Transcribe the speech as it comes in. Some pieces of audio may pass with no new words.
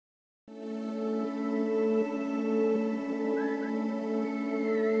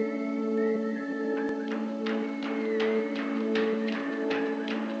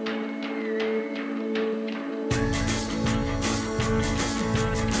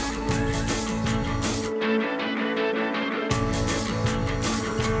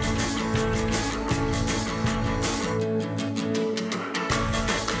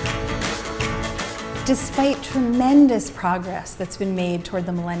Despite tremendous progress that's been made toward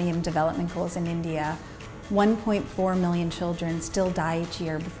the Millennium Development Goals in India, 1.4 million children still die each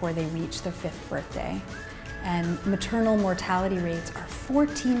year before they reach their 5th birthday. And maternal mortality rates are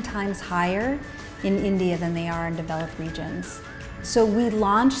 14 times higher in India than they are in developed regions. So we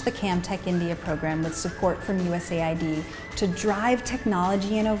launched the CAMTech India program with support from USAID to drive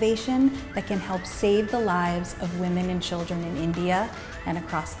technology innovation that can help save the lives of women and children in India and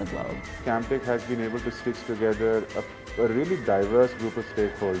across the globe. CAMTech has been able to stitch together a really diverse group of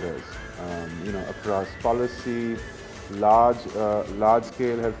stakeholders, across policy, large-scale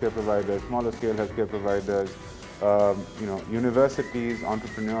healthcare providers, smaller-scale healthcare providers, universities,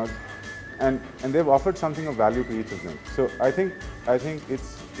 entrepreneurs. And they've offered something of value to each of them. So I think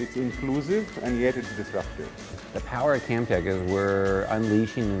it's inclusive and yet it's disruptive. The power of CAMTech is we're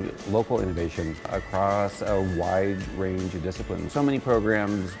unleashing local innovation across a wide range of disciplines. So many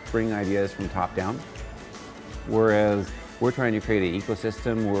programs bring ideas from top down, whereas we're trying to create an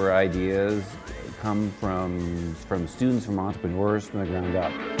ecosystem where ideas come from students, from entrepreneurs, from the ground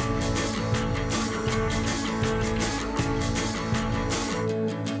up.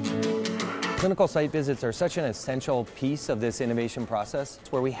 Clinical site visits are such an essential piece of this innovation process.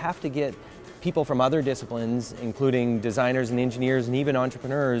 It's where we have to get people from other disciplines, including designers and engineers and even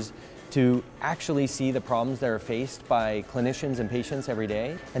entrepreneurs, to actually see the problems that are faced by clinicians and patients every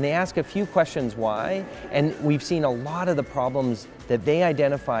day. And they ask a few questions why, and we've seen a lot of the problems that they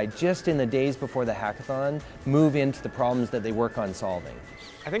identified just in the days before the hackathon move into the problems that they work on solving.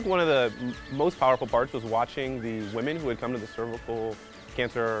 I think one of the most powerful parts was watching the women who had come to the cervical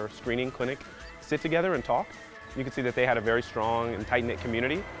cancer screening clinic sit together and talk. You could see that they had a very strong and tight-knit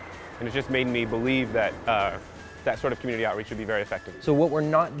community, and it just made me believe that that sort of community outreach would be very effective. So what we're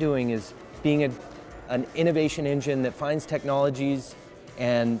not doing is being an innovation engine that finds technologies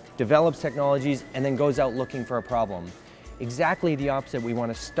and develops technologies and then goes out looking for a problem. Exactly the opposite. We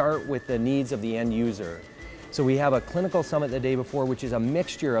want to start with the needs of the end user. So we have a clinical summit the day before, which is a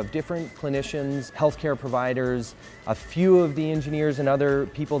mixture of different clinicians, healthcare providers, a few of the engineers and other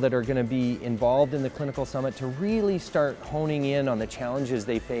people that are going to be involved in the clinical summit to really start honing in on the challenges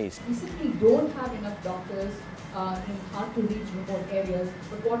they face. We simply don't have enough doctors in hard-to-reach remote areas,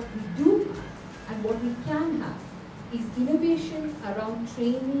 but what we do have and what we can have is innovation around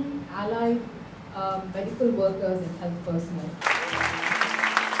training allied medical workers and health personnel.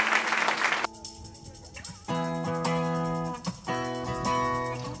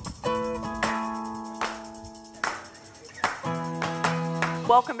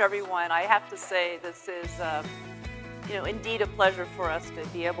 Welcome everyone. I have to say this is indeed a pleasure for us to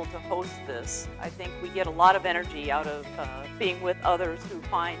be able to host this. I think we get a lot of energy out of being with others who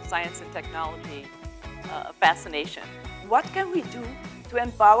find science and technology a fascination. What can we do to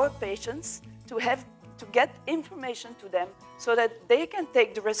empower patients to get information to them so that they can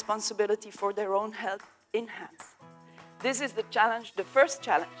take the responsibility for their own health in hands? This is the challenge, the first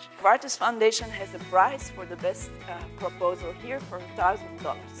challenge. Vartis Foundation has a prize for the best proposal here for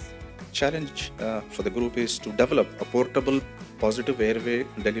 $1,000. Challenge for the group is to develop a portable positive airway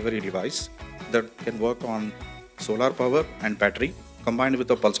delivery device that can work on solar power and battery combined with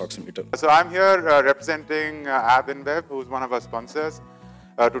a pulse oximeter. So I'm here representing AbbInBev, who's one of our sponsors,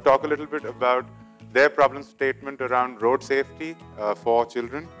 to talk a little bit about their problem statement around road safety for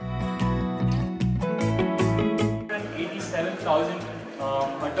children. 87,000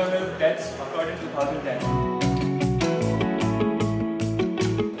 maternal deaths occurred in 2010.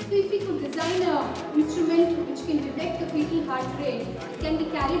 So if we could design an instrument which can detect the fetal heart rate, it can be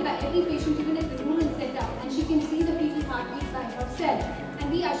carried by every patient even at the rural setup, and she can see the fetal heartbeat by herself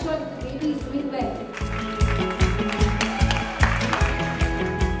and be assured that the baby is doing well.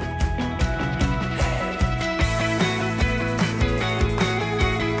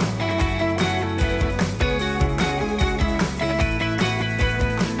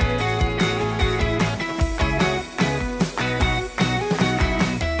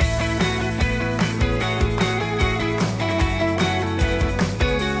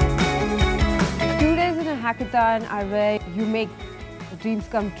 Hack-a-thon are where you make dreams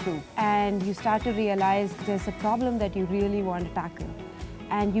come true and you start to realize there's a problem that you really want to tackle,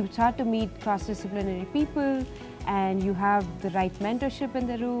 and you start to meet cross-disciplinary people and you have the right mentorship in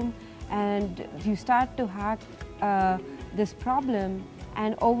the room and you start to hack this problem,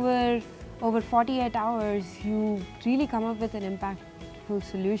 and over 48 hours you really come up with an impactful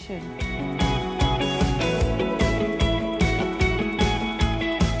solution.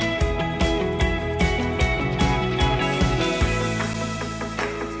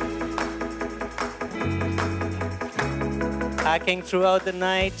 Hacking throughout the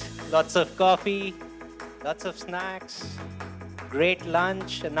night, lots of coffee, lots of snacks, great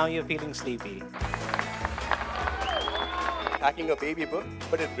lunch, and now you're feeling sleepy. Hacking a baby book,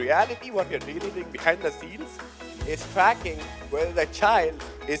 but in reality what we're really doing behind the scenes is tracking whether the child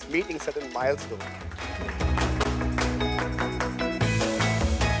is meeting certain milestones.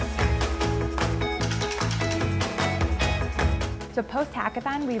 So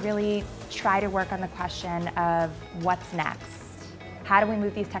post-hackathon, we really try to work on the question of what's next. How do we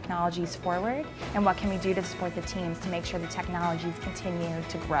move these technologies forward, and what can we do to support the teams to make sure the technologies continue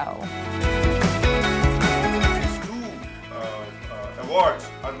to grow? Awards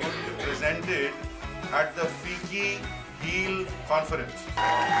are going to be presented at the FICCI HEAL conference.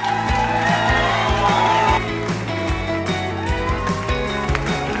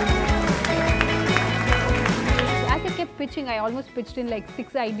 As I kept pitching, I almost pitched in like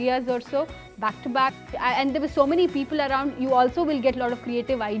 6 ideas or so, back to back. And there were so many people around, you also will get a lot of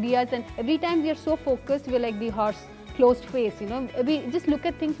creative ideas. And every time we are so focused, we're like the horse, closed face, you know. We just look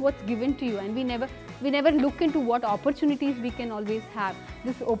at things, what's given to you, and we never look into what opportunities we can always have.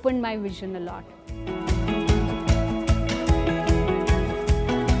 This opened my vision a lot.